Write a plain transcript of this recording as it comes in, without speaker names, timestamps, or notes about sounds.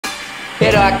Hey,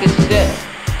 Doc, this is it.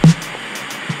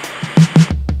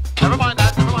 Never mind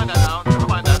that now. Never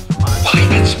mind that. Why,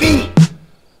 that's me.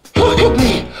 Look at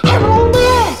me. I'm an old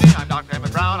man. I'm Dr.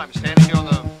 Emmett Brown. I'm standing here on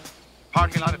the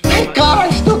parking lot of... Thank God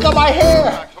I still got my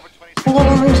hair. What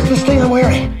on earth is this thing I'm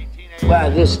wearing?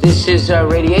 Wow, this is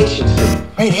radiation suit.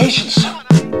 Radiation suit.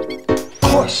 Of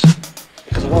course.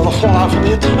 Because of all the fallout from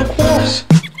the atomic wars.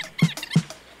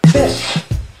 This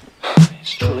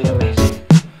is truly amazing.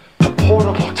 A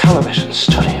portable television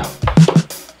studio.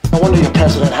 No wonder your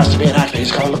president has to be an actor.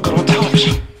 He's got to look good on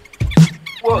television.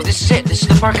 Whoa, this is it. This is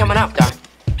the part coming up, Doc.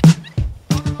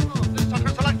 This sucker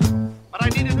selected. But I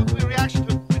need a nuclear reaction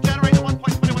to generate a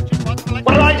 1.21 gigawatts of electricity.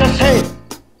 What did I just say?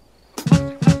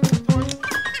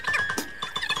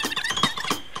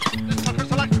 This sucker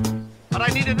selected. But I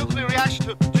need a nuclear reaction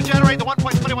to generate the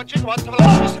 1.21 gigawatts of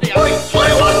electricity.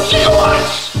 1.21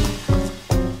 gigawatts!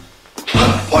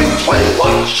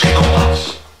 1.21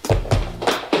 gigawatts!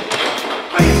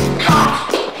 My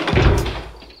God!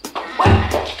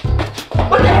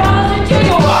 What the hell is a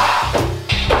gigawatt?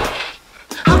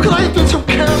 How could I have been so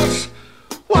careless?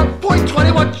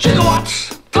 1.21 gigawatts!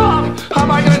 Tom, how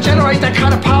am I going to generate that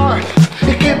kind of power?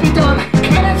 It can't be done,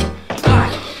 can it?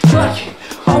 Doc, look,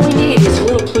 all we need is a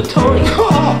little plutonium.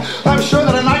 Oh, I'm sure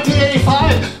that in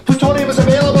 1985, plutonium was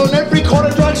available in every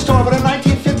corner drugstore, but in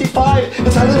 1955,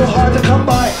 it's a little hard to come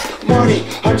by. Marty,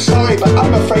 I'm sorry, but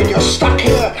I'm afraid you're stuck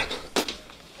here.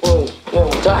 Whoa,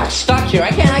 Doc, stuck here?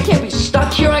 I can't be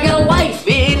stuck here. I got a life.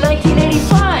 In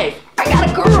 1985, I got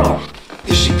a girl.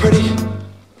 Is she pretty?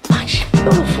 Oh, she's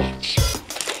beautiful.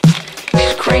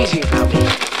 She's crazy about me.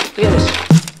 Look at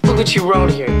this. Look what you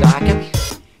wrote here, Doc. I mean,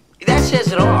 that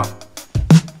says it all.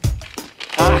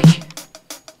 Doc,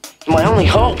 you're my only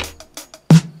hope.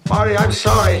 Marty, I'm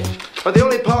sorry, but the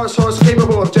only power source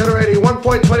capable of generating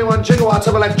 1.21 gigawatts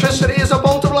of electricity is a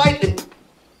bolt of lightning.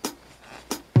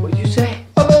 What'd you say?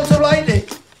 A bolt of lightning.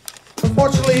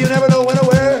 Unfortunately, you never know when or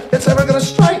where it's ever going to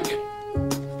strike.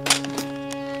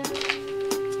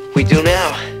 We do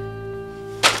now.